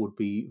amount would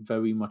be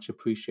very much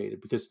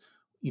appreciated, because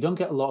you don't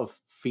get a lot of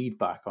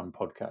feedback on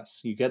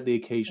podcasts. You get the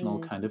occasional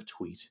Mm. kind of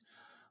tweet.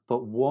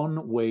 But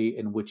one way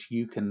in which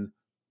you can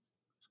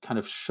kind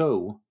of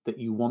show that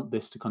you want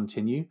this to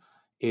continue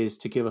is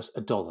to give us a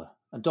dollar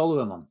a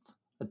month,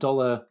 a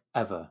dollar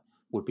ever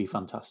would be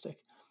fantastic.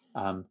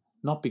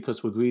 Not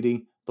because we're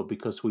greedy, but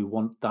because we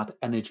want that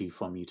energy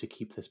from you to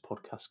keep this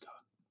podcast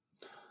going.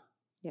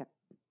 Yeah.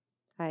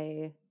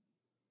 I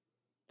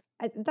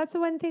That's the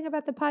one thing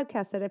about the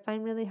podcast that I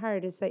find really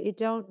hard is that you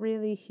don't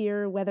really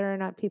hear whether or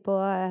not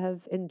people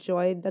have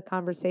enjoyed the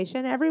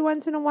conversation. Every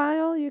once in a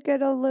while, you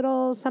get a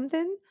little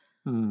something.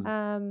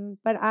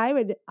 But I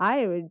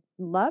would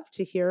love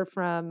to hear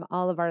from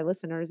all of our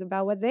listeners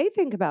about what they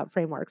think about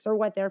frameworks or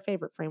what their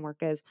favorite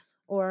framework is,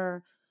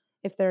 or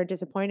if they're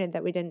disappointed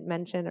that we didn't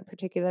mention a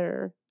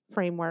particular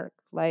framework.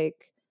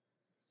 Like,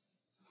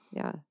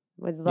 yeah,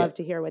 would Yeah. love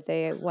to hear what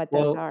those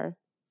Well, are.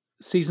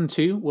 Season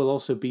 2 will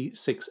also be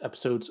 6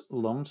 episodes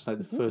long, just like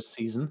the first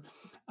season.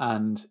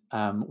 And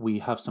we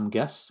have some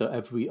guests. So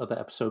every other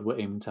episode, we're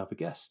aiming to have a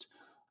guest.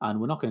 And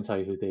we're not going to tell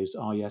you who those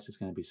are yet. It's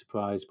going to be a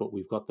surprise, but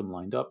we've got them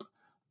lined up.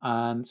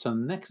 And so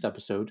next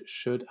episode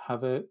should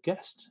have a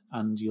guest.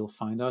 And you'll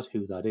find out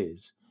who that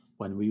is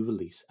when we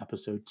release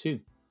episode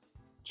 2.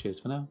 Cheers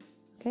for now.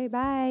 Okay,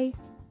 bye.